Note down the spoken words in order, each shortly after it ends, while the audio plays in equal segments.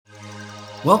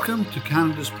Welcome to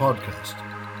Canada's podcast.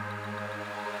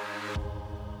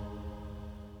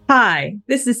 Hi,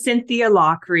 this is Cynthia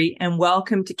Lockery, and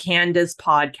welcome to Canada's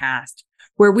podcast,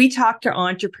 where we talk to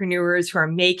entrepreneurs who are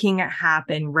making it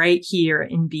happen right here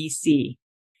in BC.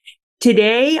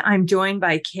 Today, I'm joined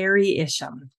by Carrie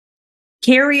Isham.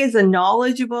 Carrie is a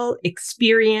knowledgeable,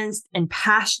 experienced, and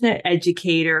passionate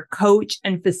educator, coach,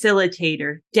 and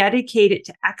facilitator dedicated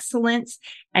to excellence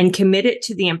and committed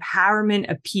to the empowerment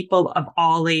of people of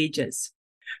all ages.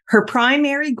 Her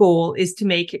primary goal is to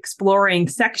make exploring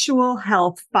sexual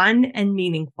health fun and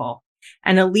meaningful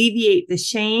and alleviate the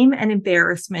shame and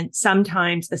embarrassment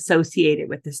sometimes associated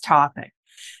with this topic.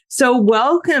 So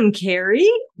welcome,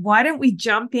 Carrie. Why don't we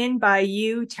jump in by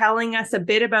you telling us a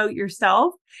bit about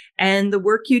yourself and the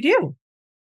work you do?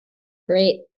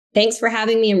 Great. Thanks for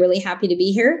having me. I'm really happy to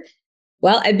be here.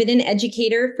 Well, I've been an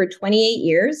educator for 28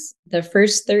 years, the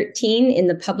first 13 in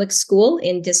the public school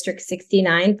in District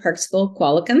 69, Parksville,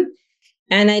 Qualicum.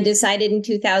 And I decided in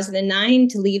 2009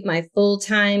 to leave my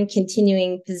full-time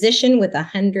continuing position with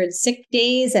 100 sick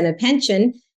days and a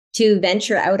pension to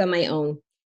venture out on my own.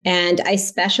 And I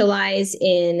specialize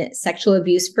in sexual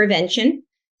abuse prevention,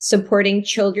 supporting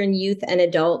children, youth, and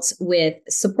adults with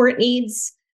support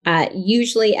needs,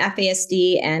 usually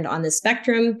FASD and on the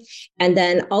spectrum, and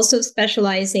then also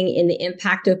specializing in the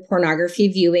impact of pornography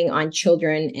viewing on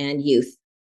children and youth.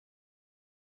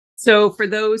 So for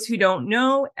those who don't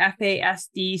know,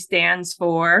 FASD stands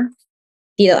for?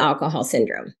 Fetal alcohol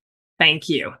syndrome. Thank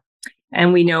you.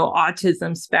 And we know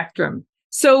autism spectrum.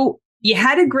 So you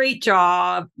had a great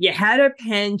job, you had a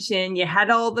pension, you had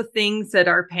all the things that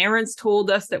our parents told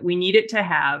us that we needed to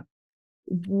have.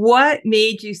 What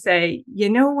made you say, you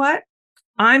know what,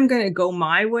 I'm going to go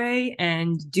my way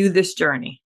and do this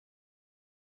journey?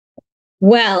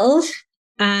 Well,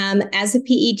 as a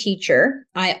PE teacher,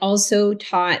 I also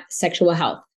taught sexual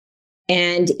health.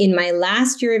 And in my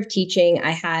last year of teaching, I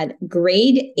had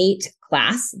grade 8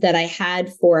 class that I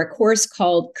had for a course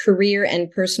called Career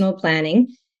and Personal Planning.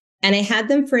 And I had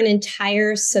them for an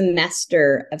entire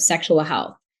semester of sexual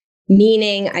health,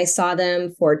 meaning I saw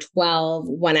them for 12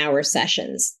 one-hour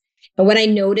sessions. And what I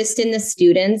noticed in the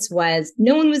students was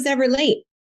no one was ever late.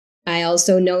 I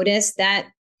also noticed that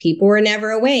people were never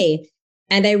away.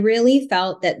 And I really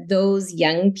felt that those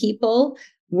young people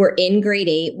were in grade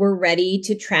 8, were ready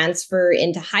to transfer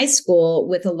into high school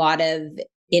with a lot of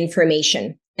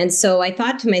information. And so I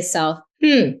thought to myself,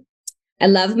 I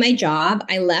love my job.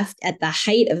 I left at the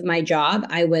height of my job.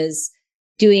 I was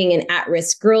doing an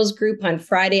at-risk girls group on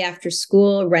Friday after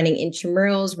school, running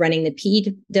intramurals, running the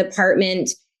PE department.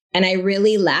 And I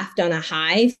really left on a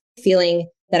high, feeling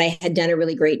that I had done a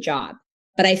really great job.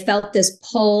 But I felt this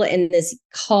pull and this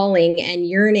calling and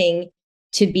yearning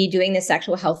to be doing the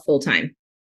sexual health full time.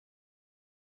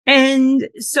 And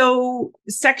so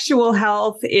sexual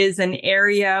health is an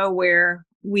area where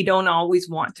we don't always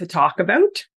want to talk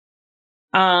about.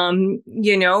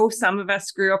 Some of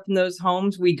us grew up in those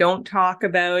homes. We don't talk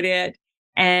about it.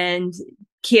 And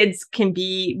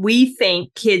we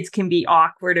think kids can be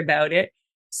awkward about it.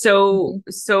 So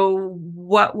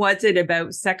what was it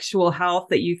about sexual health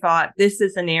that you thought this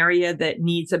is an area that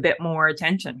needs a bit more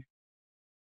attention?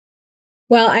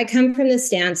 Well, I come from the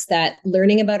stance that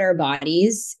learning about our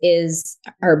bodies is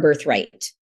our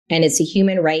birthright. And it's a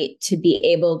human right to be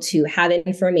able to have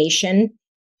information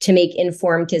to make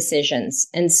informed decisions.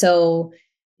 And so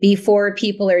before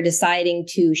people are deciding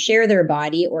to share their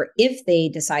body, or if they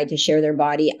decide to share their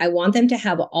body, I want them to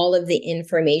have all of the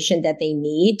information that they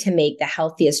need to make the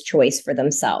healthiest choice for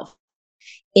themselves.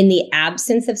 In the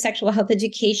absence of sexual health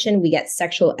education, we get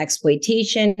sexual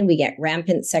exploitation, we get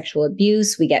rampant sexual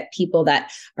abuse, we get people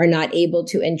that are not able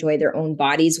to enjoy their own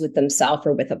bodies with themselves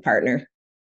or with a partner.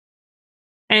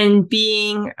 And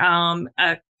being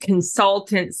a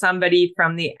consultant, somebody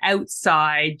from the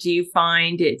outside, do you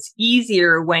find it's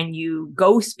easier when you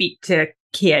go speak to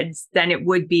kids than it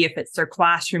would be if it's their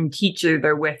classroom teacher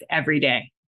they're with every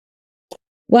day?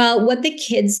 Well, what the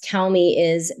kids tell me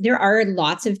is there are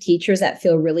lots of teachers that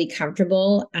feel really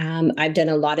comfortable. I've done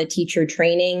a lot of teacher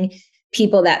training,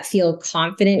 people that feel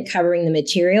confident covering the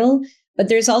material. But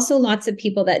there's also lots of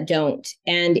people that don't.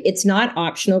 And it's not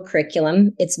optional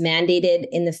curriculum. It's mandated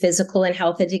in the physical and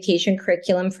health education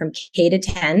curriculum from K to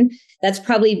 10. That's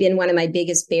probably been one of my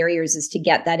biggest barriers, is to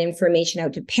get that information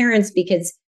out to parents,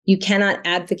 because you cannot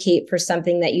advocate for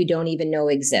something that you don't even know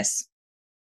exists.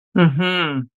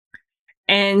 Mm-hmm.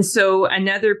 And so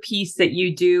another piece that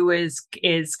you do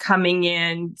is coming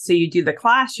in. So you do the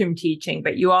classroom teaching,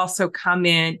 but you also come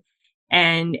in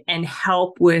and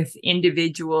help with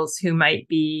individuals who might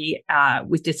be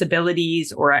with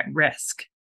disabilities or at risk.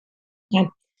 Yeah.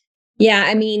 Yeah,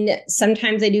 I mean,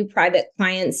 sometimes I do private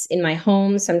clients in my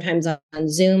home, sometimes on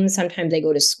Zoom, sometimes I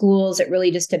go to schools. It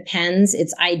really just depends.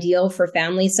 It's ideal for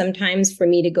families sometimes for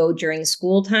me to go during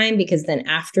school time, because then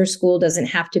after school doesn't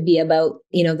have to be about,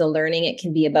 the learning. It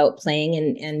can be about playing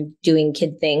and doing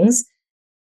kid things.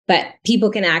 But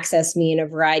people can access me in a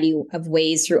variety of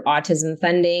ways through autism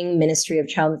funding, Ministry of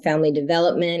Child and Family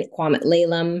Development, Kwame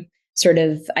Lalem.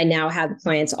 I now have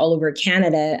clients all over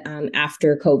Canada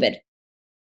after COVID.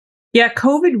 Yeah,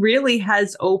 COVID really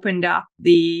has opened up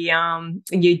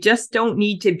you just don't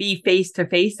need to be face to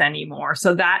face anymore.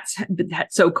 So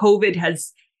so COVID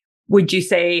has, would you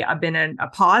say, been a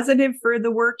positive for the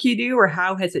work you do, or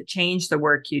how has it changed the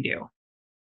work you do?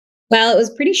 Well, it was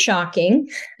pretty shocking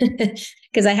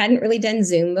because I hadn't really done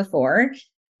Zoom before,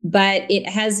 but it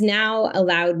has now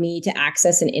allowed me to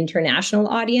access an international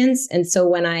audience. And so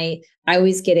when I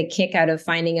always get a kick out of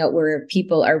finding out where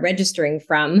people are registering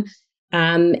from.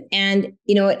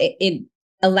 It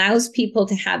allows people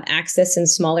to have access in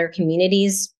smaller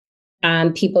communities,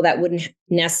 people that wouldn't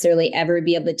necessarily ever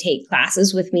be able to take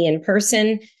classes with me in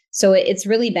person. So it's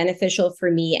really beneficial for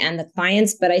me and the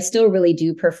clients, but I still really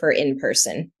do prefer in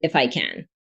person if I can.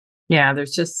 Yeah,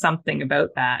 there's just something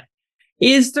about that.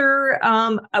 Is there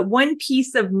one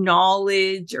piece of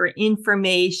knowledge or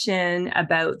information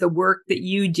about the work that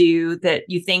you do that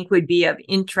you think would be of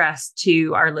interest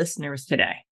to our listeners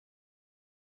today?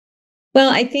 Well,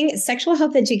 I think sexual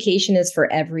health education is for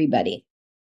everybody,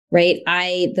 right?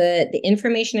 The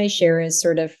information I share is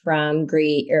sort of from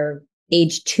grade or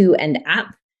age 2 and up.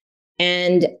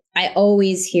 And I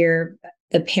always hear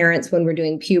the parents when we're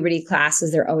doing puberty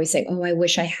classes, they're always saying, oh, I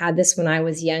wish I had this when I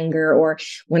was younger. Or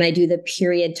when I do the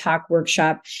period talk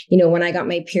workshop, when I got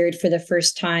my period for the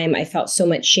first time, I felt so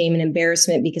much shame and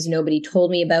embarrassment because nobody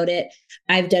told me about it.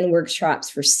 I've done workshops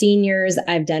for seniors.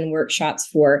 I've done workshops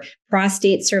for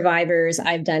prostate survivors.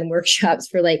 I've done workshops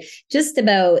for just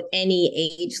about any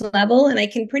age level. And I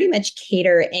can pretty much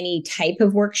cater any type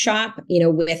of workshop,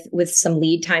 with some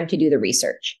lead time to do the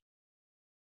research.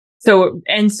 So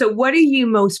what are you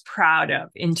most proud of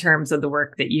in terms of the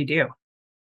work that you do?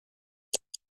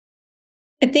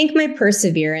 I think my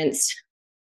perseverance.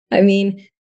 I mean,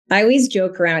 I always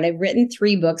joke around. I've written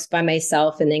 3 books by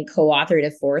myself and then co-authored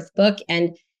a 4th book.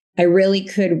 And I really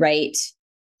could write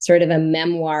sort of a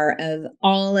memoir of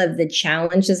all of the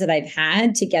challenges that I've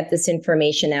had to get this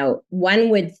information out. One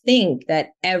would think that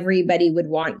everybody would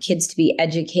want kids to be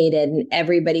educated and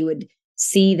everybody would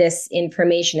see this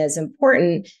information as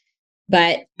important.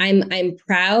 But I'm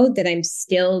proud that I'm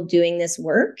still doing this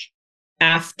work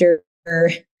after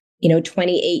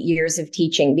 28 years of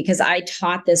teaching, because I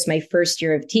taught this my first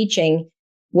year of teaching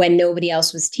when nobody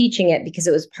else was teaching it because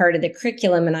it was part of the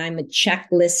curriculum, and I'm a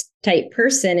checklist type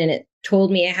person, and it told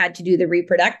me I had to do the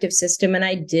reproductive system, and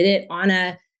I did it on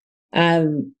a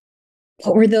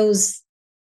what were those,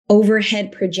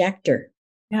 overhead projector?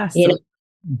 Yeah.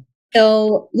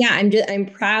 So yeah, I'm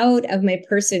proud of my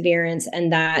perseverance, and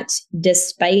that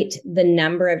despite the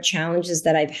number of challenges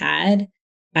that I've had,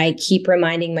 I keep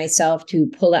reminding myself to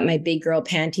pull up my big girl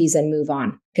panties and move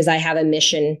on, because I have a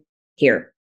mission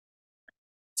here.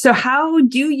 So how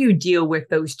do you deal with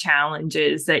those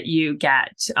challenges that you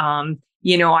get?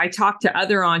 I talk to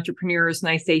other entrepreneurs and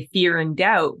I say fear and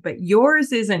doubt, but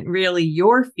yours isn't really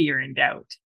your fear and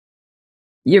doubt.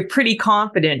 You're pretty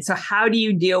confident. So how do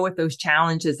you deal with those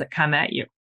challenges that come at you?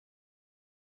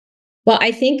 Well,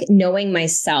 I think knowing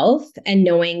myself and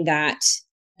knowing that,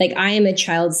 I am a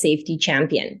child safety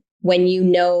champion. When you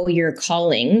know your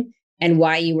calling and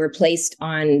why you were placed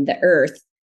on the earth,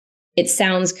 it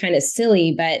sounds kind of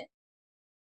silly, but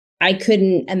I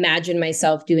couldn't imagine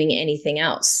myself doing anything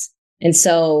else. And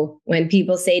so when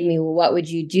people say to me, well, what would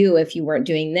you do if you weren't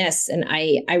doing this? And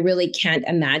I really can't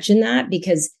imagine that,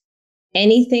 because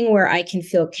anything where I can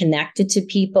feel connected to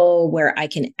people, where I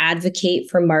can advocate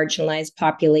for marginalized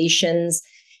populations,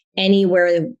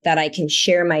 anywhere that I can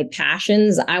share my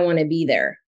passions, I want to be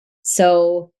there.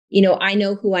 So, I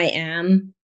know who I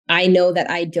am. I know that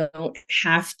I don't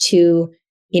have to,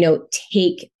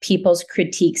 take people's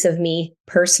critiques of me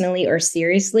personally or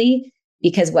seriously,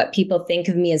 because what people think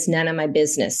of me is none of my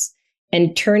business.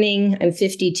 And I'm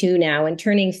 52 now, and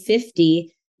turning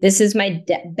 50, this is my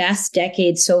best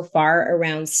decade so far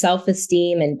around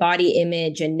self-esteem and body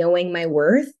image and knowing my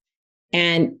worth.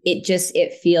 And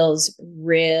it feels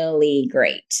really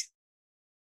great.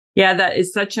 Yeah, that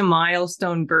is such a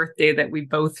milestone birthday that we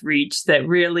both reached. That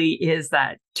really is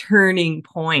that turning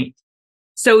point.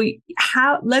 So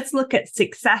let's look at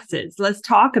successes. Let's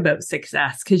talk about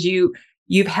success, because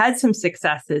you've had some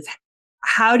successes.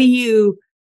 How do you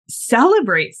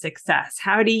celebrate success?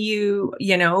 How do you,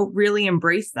 really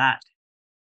embrace that?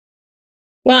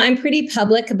 Well, I'm pretty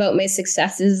public about my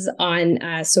successes on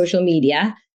social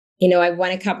media. I've won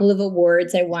a couple of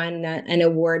awards. I won an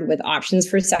award with Options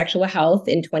for Sexual Health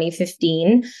in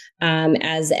 2015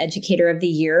 as Educator of the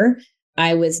Year.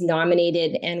 I was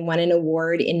nominated and won an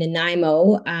award in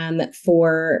Nanaimo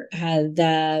for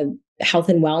the health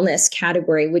and wellness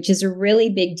category, which is a really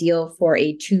big deal for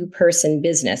a two-person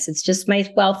business. It's just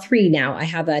three now. I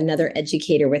have another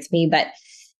educator with me, but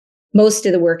most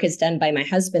of the work is done by my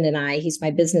husband and I. He's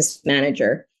my business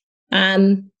manager.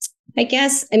 I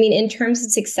guess, in terms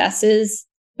of successes,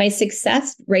 my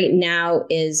success right now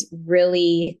is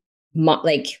really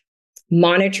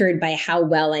monitored by how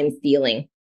well I'm feeling.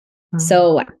 Mm-hmm.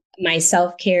 So my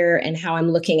self-care and how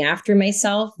I'm looking after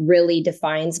myself really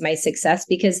defines my success,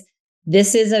 because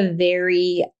this is a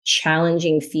very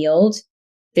challenging field.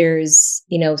 There's,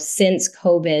 since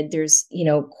COVID, there's,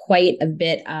 quite a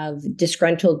bit of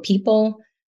disgruntled people,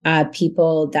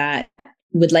 people that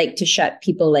would like to shut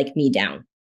people like me down.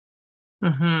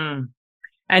 Mm-hmm.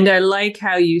 And I like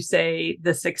how you say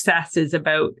the success is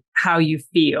about how you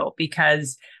feel,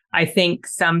 because I think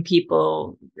some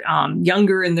people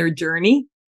younger in their journey,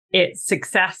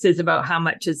 success is about how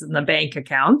much is in the bank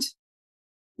account.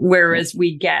 Whereas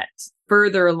we get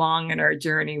further along in our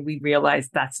journey, we realize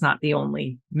that's not the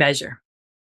only measure.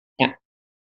 Yeah,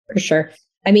 for sure.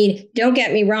 Don't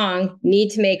get me wrong, need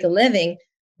to make a living,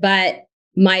 but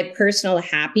my personal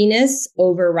happiness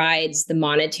overrides the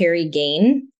monetary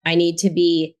gain. I need to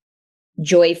be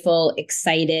joyful,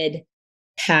 excited,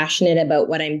 passionate about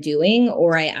what I'm doing,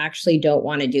 or I actually don't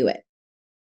want to do it.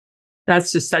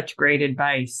 That's just such great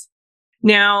advice.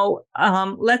 Now,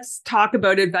 let's talk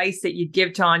about advice that you'd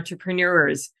give to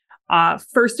entrepreneurs.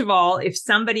 First of all, if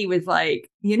somebody was like,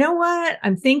 you know what,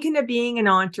 I'm thinking of being an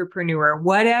entrepreneur,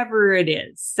 whatever it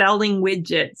is, selling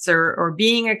widgets or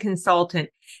being a consultant,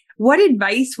 what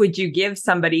advice would you give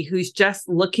somebody who's just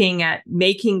looking at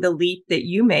making the leap that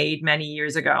you made many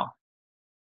years ago?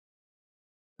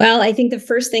 Well, I think the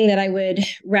first thing that I would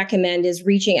recommend is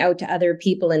reaching out to other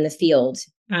people in the field.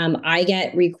 I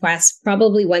get requests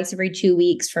probably once every 2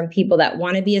 weeks from people that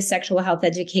want to be a sexual health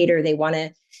educator. They want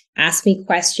to ask me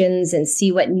questions and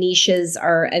see what niches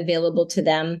are available to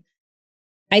them.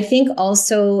 I think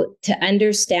also to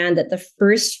understand that the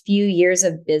first few years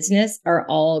of business are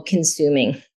all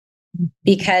consuming,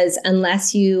 because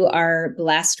unless you are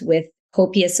blessed with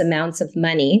copious amounts of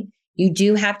money, you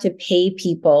do have to pay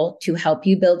people to help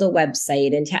you build a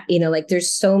website. And,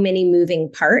 there's so many moving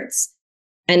parts.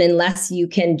 And unless you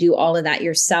can do all of that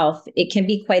yourself, it can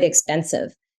be quite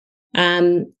expensive.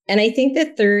 And I think the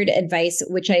third advice,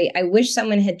 which I wish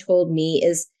someone had told me,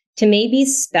 is to maybe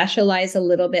specialize a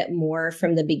little bit more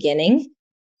from the beginning.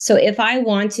 So if I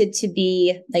wanted to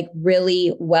be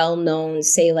really well known,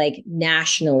 say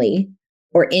nationally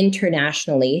or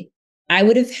internationally, I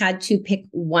would have had to pick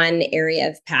one area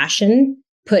of passion,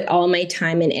 put all my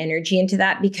time and energy into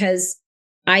that, because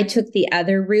I took the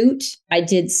other route. I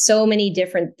did so many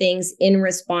different things in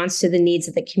response to the needs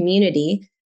of the community.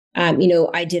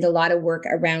 I did a lot of work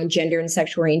around gender and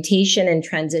sexual orientation and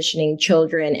transitioning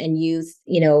children and youth,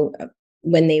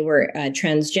 when they were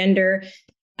transgender,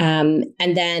 and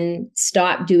then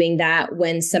stopped doing that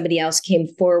when somebody else came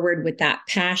forward with that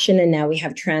passion. And now we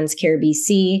have TransCare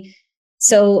BC.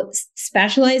 So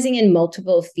specializing in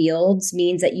multiple fields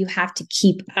means that you have to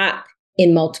keep up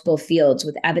in multiple fields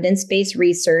with evidence-based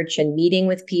research and meeting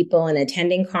with people and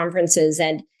attending conferences.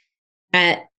 And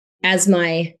as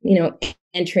my,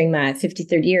 entering my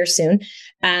 53rd year soon,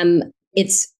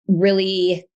 it's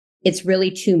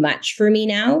really too much for me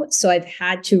now. So I've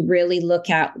had to really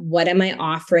look at what am I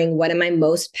offering? What am I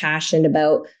most passionate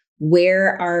about?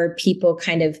 Where are people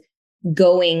kind of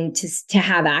going to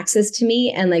have access to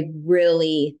me, and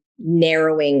really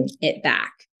narrowing it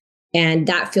back. And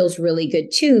that feels really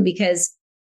good too, because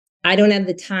I don't have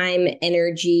the time,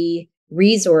 energy,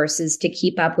 resources to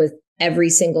keep up with every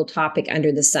single topic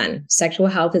under the sun. Sexual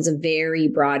health is a very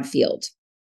broad field.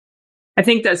 I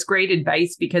think that's great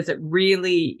advice, because it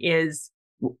really is,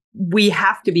 we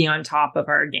have to be on top of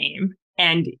our game.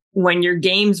 And when your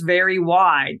game's very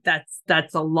wide,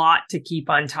 that's a lot to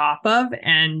keep on top of.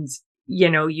 And,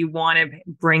 you want to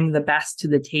bring the best to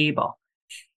the table.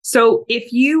 So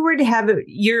if you were to have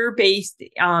you're based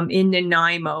in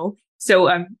Nanaimo, so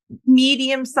a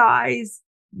medium-sized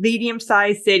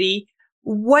city,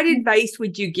 what advice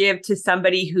would you give to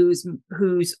somebody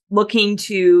who's looking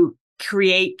to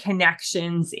create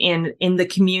connections in the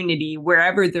community,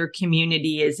 wherever their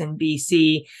community is in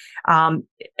BC,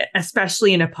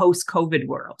 especially in a post-COVID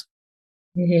world?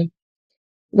 Mm-hmm.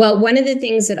 Well, one of the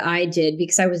things that I did,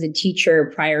 because I was a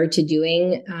teacher prior to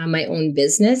doing my own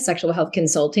business, sexual health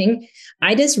consulting,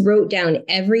 I just wrote down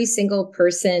every single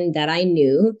person that I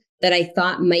knew that I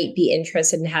thought might be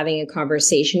interested in having a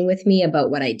conversation with me about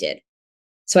what I did.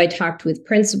 So I talked with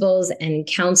principals and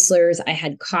counselors. I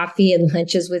had coffee and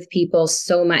lunches with people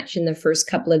so much in the first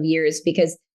couple of years,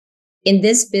 because in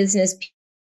this business,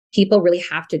 people really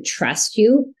have to trust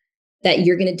you that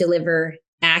you're going to deliver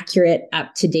accurate,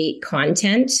 up-to-date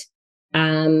content.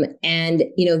 And,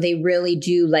 they really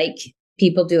do like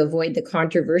people to avoid the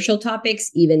controversial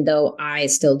topics, even though I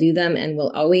still do them and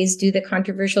will always do the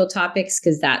controversial topics,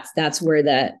 because that's where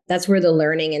the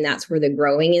learning and that's where the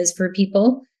growing is for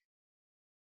people.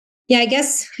 Yeah, I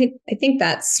guess I think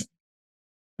that's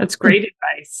great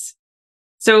advice.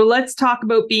 So let's talk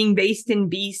about being based in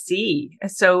BC.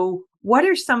 So what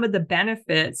are some of the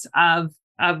benefits of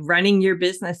running your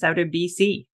business out of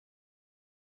BC?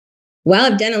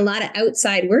 Well, I've done a lot of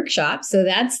outside workshops, so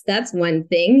that's one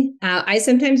thing. I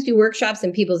sometimes do workshops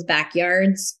in people's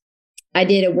backyards. I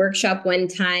did a workshop one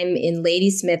time in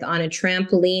Ladysmith on a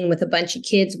trampoline with a bunch of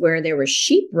kids where there were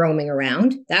sheep roaming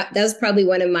around. That was probably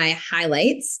one of my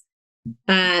highlights.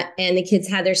 And the kids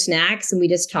had their snacks and we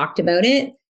just talked about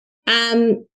it.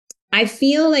 I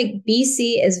feel like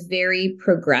BC is very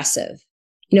progressive.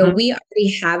 We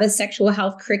already have a sexual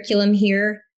health curriculum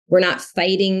here. We're not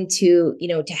fighting to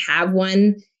have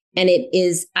one, and it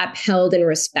is upheld and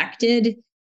respected.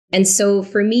 And so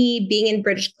for me, being in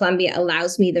British Columbia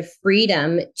allows me the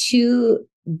freedom to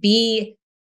be,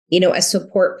 a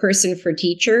support person for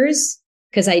teachers,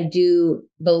 because I do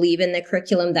believe in the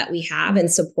curriculum that we have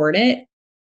and support it.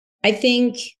 I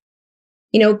think,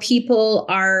 people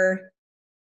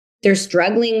they're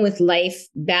struggling with life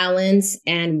balance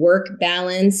and work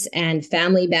balance and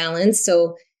family balance.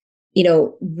 So,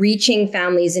 reaching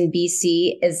families in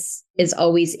BC is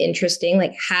always interesting.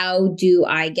 Like, how do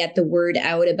I get the word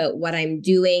out about what I'm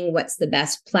doing? What's the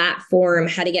best platform?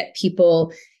 How to get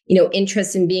people,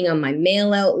 interested in being on my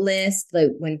mail out list?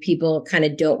 Like, when people kind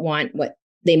of don't want what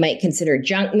they might consider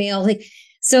junk mail.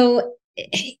 So,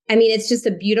 it's just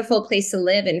a beautiful place to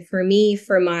live. And for me,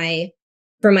 for my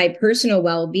personal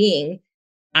well-being,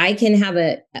 I can have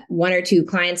one or two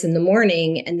clients in the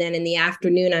morning, and then in the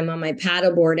afternoon, I'm on my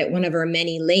paddleboard at one of our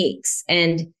many lakes.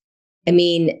 And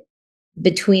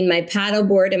between my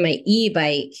paddleboard and my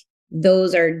e-bike,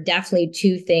 those are definitely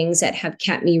two things that have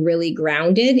kept me really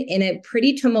grounded in a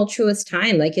pretty tumultuous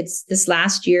time. Like, it's this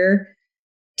last year,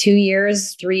 2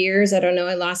 years, 3 years, I don't know,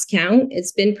 I lost count.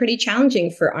 It's been pretty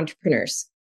challenging for entrepreneurs.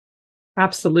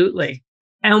 Absolutely.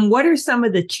 And what are some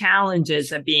of the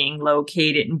challenges of being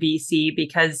located in BC?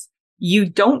 Because you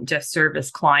don't just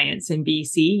service clients in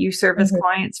BC, you service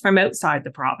clients from outside the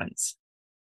province.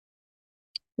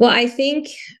 Well, I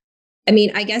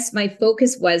guess my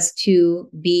focus was to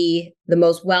be the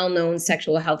most well-known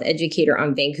sexual health educator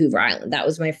on Vancouver Island. That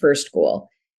was my first goal.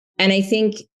 And I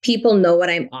think people know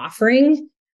what I'm offering.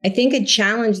 I think a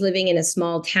challenge living in a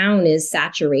small town is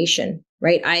saturation,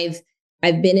 right?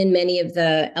 I've been in many of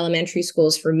the elementary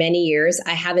schools for many years.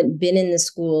 I haven't been in the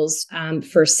schools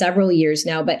for several years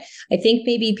now, but I think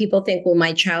maybe people think, well,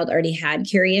 my child already had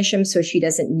cariatium, so she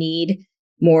doesn't need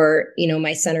more,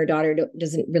 my son or daughter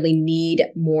doesn't really need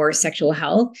more sexual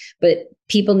health. But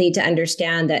people need to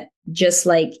understand that just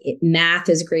like math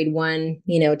is grade 1,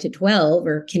 to 12,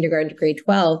 or kindergarten to grade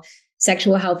 12,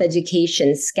 sexual health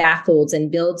education scaffolds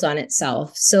and builds on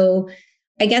itself. So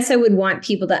I guess I would want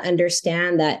people to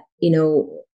understand that,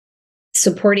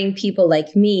 supporting people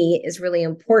like me is really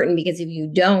important, because if you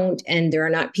don't, and there are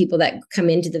not people that come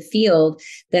into the field,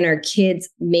 then our kids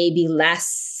may be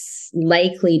less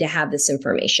likely to have this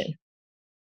information.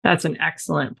 That's an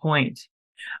excellent point.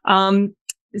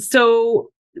 So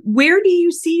where do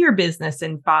you see your business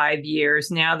in 5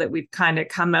 years now that we've kind of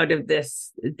come out of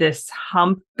this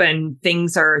hump and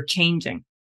things are changing?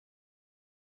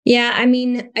 Yeah,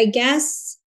 I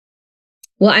guess,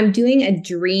 well, I'm doing a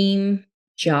dream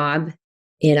job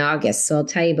in August, so I'll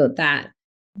tell you about that.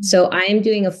 So I am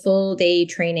doing a full day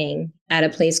training at a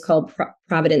place called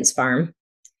Providence Farm,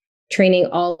 training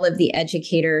all of the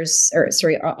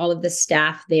all of the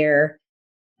staff there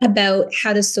about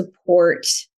how to support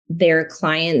their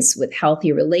clients with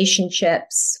healthy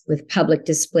relationships, with public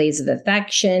displays of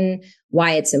affection,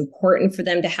 why it's important for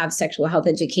them to have sexual health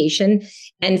education.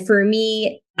 And for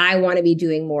me, I want to be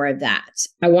doing more of that.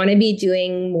 I want to be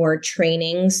doing more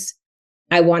trainings.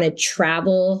 I want to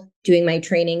travel doing my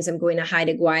trainings. I'm going to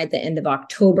Haida Gwaii at the end of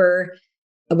October,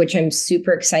 which I'm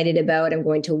super excited about. I'm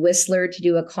going to Whistler to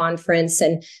do a conference.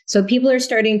 And so people are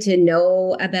starting to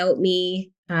know about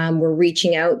me. We're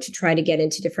reaching out to try to get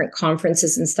into different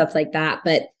conferences and stuff like that.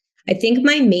 But I think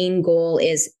my main goal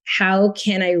is how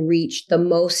can I reach the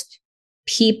most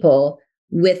people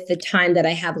with the time that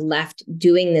I have left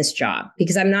doing this job?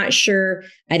 Because I'm not sure,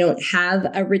 I don't have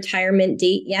a retirement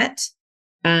date yet.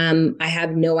 I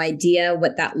have no idea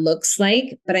what that looks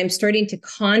like, but I'm starting to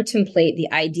contemplate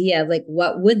the idea of like,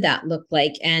 what would that look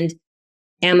like? And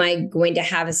am I going to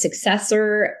have a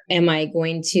successor? Is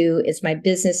my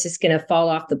business just going to fall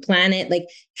off the planet? Like,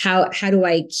 how do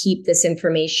I keep this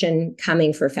information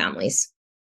coming for families?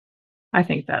 I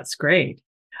think that's great.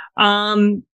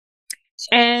 And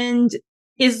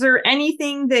is there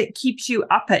anything that keeps you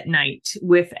up at night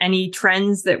with any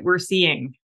trends that we're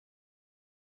seeing,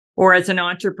 or as an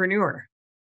entrepreneur?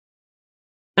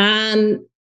 I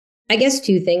guess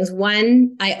two things.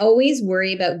 One, I always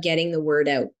worry about getting the word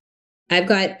out. I've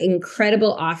got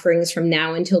incredible offerings from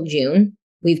now until June.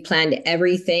 We've planned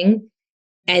everything.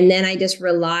 And then I just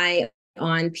rely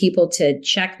on people to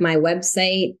check my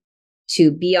website,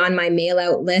 to be on my mail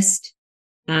out list.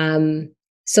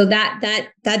 So that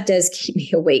does keep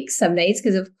me awake some nights,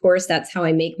 because of course that's how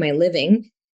I make my living.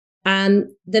 The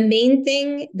main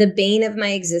thing, the bane of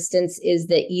my existence, is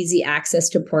the easy access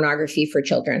to pornography for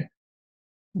children.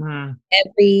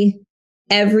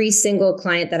 Every single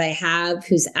client that I have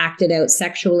who's acted out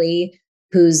sexually,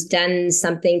 who's done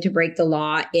something to break the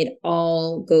law, it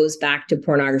all goes back to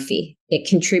pornography. It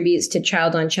contributes to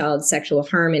child-on-child sexual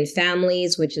harm in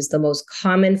families, which is the most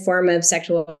common form of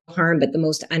sexual harm, but the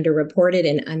most underreported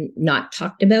and not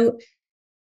talked about.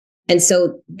 And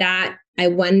so that, I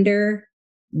wonder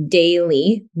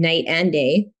daily, night and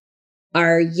day,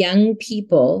 are young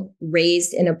people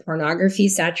raised in a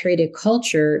pornography-saturated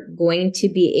culture going to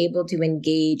be able to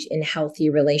engage in healthy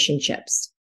relationships?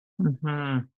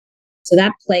 Mm-hmm. So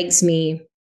that plagues me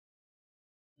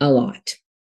a lot.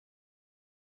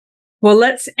 Well,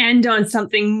 let's end on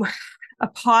something a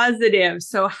positive.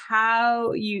 So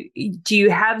how do you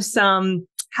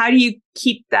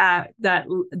keep that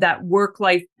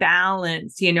work-life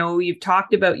balance? You know, you've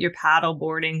talked about your paddle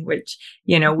boarding, which,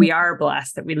 you know, we are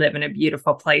blessed that we live in a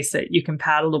beautiful place that you can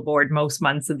paddle board most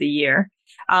months of the year.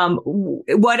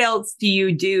 What else do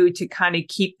you do to kind of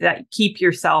keep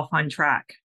yourself on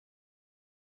track?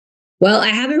 Well, I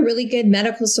have a really good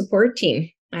medical support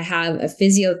team. I have a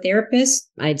physiotherapist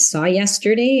I saw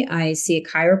yesterday. I see a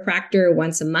chiropractor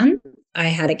once a month. I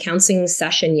had a counseling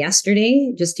session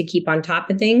yesterday just to keep on top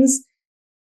of things.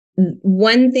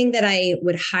 One thing that I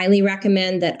would highly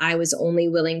recommend that I was only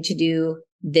willing to do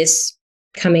this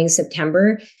coming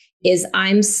September is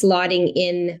I'm slotting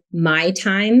in my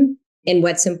time and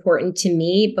what's important to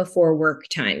me before work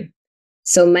time.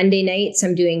 So Monday nights,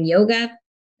 I'm doing yoga.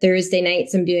 Thursday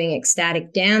nights, I'm doing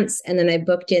ecstatic dance. And then I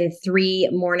booked in 3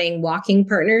 morning walking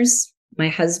partners. My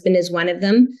husband is one of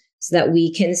them, so that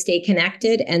we can stay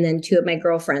connected. And then 2 of my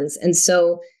girlfriends. And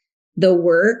so the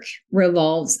work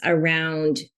revolves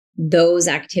around those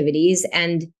activities,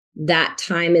 and that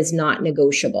time is not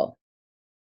negotiable.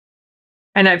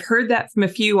 And I've heard that from a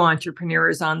few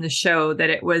entrepreneurs on the show,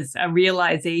 that it was a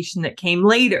realization that came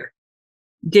later,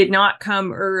 did not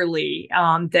come early,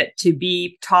 that to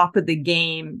be top of the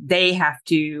game, they have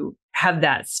to have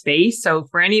that space. So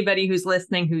for anybody who's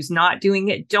listening, who's not doing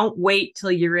it, don't wait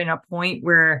till you're in a point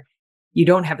where you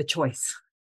don't have a choice.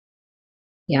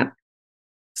 Yeah.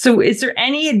 So is there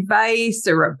any advice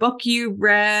or a book you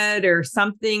read or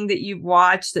something that you've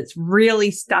watched that's really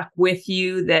stuck with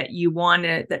you that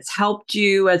that's helped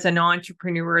you as an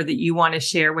entrepreneur that you want to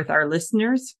share with our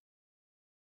listeners?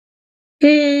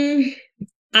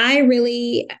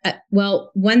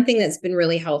 One thing that's been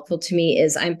really helpful to me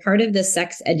is I'm part of the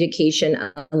Sex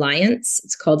Education Alliance.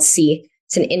 It's called SEE.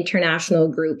 It's an international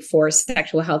group for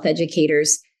sexual health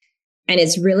educators. And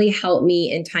it's really helped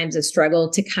me in times of struggle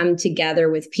to come together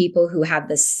with people who have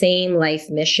the same life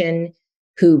mission,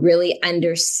 who really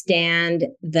understand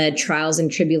the trials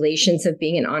and tribulations of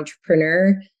being an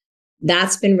entrepreneur.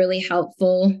 That's been really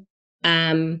helpful.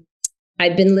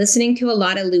 I've been listening to a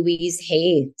lot of Louise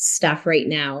Hay stuff right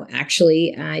now.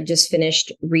 Actually, I just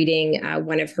finished reading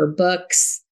one of her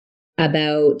books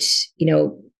about,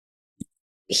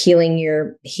 healing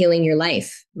your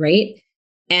life, right?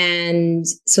 And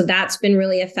so that's been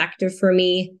really effective for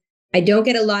me. I don't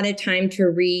get a lot of time to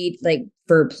read like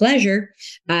for pleasure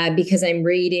because I'm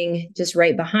reading just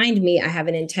right behind me. I have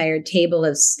an entire table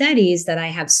of studies that I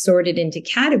have sorted into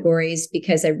categories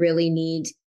because I really need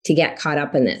to get caught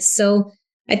up in this. So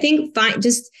I think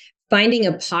just finding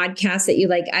a podcast that you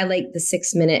like. I like the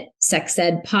 6-minute sex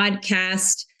ed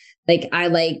podcast. Like I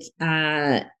like,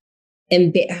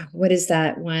 what is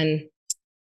that one?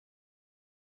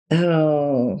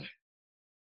 Oh, I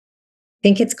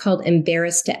think it's called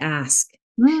Embarrassed to Ask.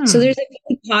 So Hmm. there's a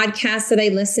few podcasts that I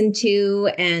listen to,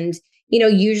 and,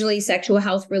 usually sexual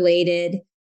health related.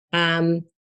 Um,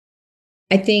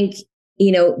 I think,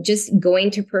 just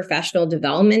going to professional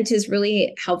development is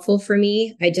really helpful for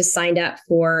me. I just signed up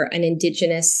for an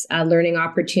Indigenous learning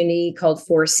opportunity called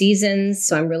 4 Seasons.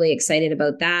 So I'm really excited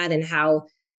about that, and how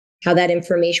that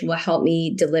information will help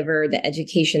me deliver the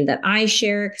education that I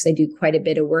share, because I do quite a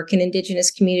bit of work in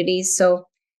Indigenous communities. So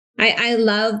I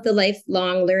love the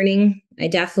lifelong learning. I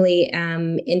definitely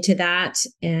am into that.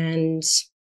 And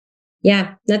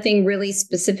yeah, nothing really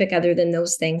specific other than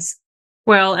those things.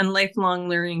 Well, and lifelong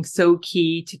learning so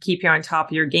key to keep you on top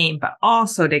of your game, but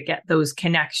also to get those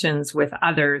connections with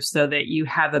others so that you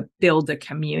have build a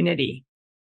community.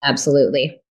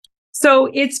 Absolutely. So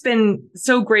it's been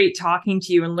so great talking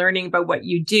to you and learning about what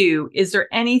you do. Is there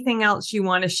anything else you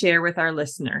want to share with our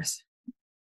listeners?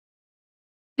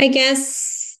 I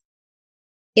guess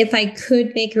if I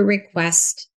could make a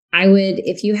request, I would,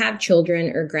 if you have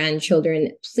children or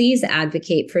grandchildren, please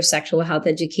advocate for sexual health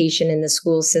education in the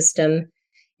school system.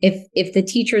 If the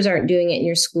teachers aren't doing it in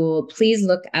your school, please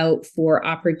look out for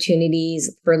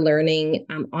opportunities for learning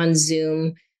on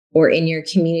Zoom or in your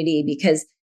community, because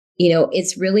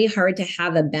it's really hard to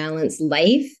have a balanced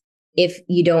life if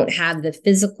you don't have the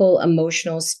physical,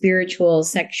 emotional, spiritual,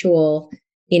 sexual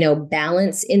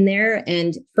balance in there.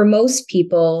 And for most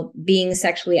people, being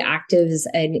sexually active is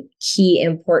a key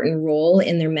important role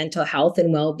in their mental health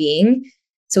and well-being.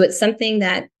 So it's something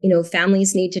that,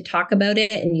 families need to talk about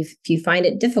it. And if you find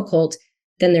it difficult,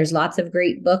 then there's lots of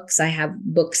great books. I have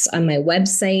books on my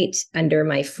website under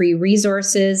my free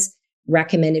resources,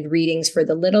 recommended readings for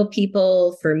the little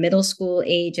people, for middle school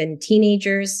age and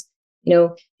teenagers.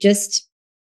 Just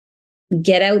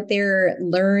get out there,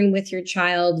 learn with your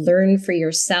child, learn for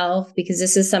yourself, because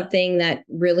this is something that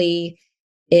really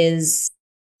is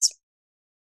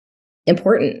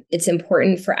important. It's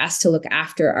important for us to look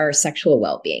after our sexual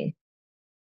well-being.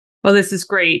 Well, this is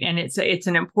great. And it's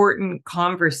an important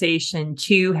conversation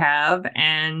to have.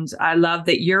 And I love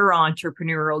that your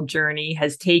entrepreneurial journey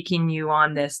has taken you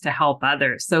on this to help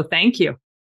others. So thank you.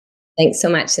 Thanks so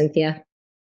much, Cynthia.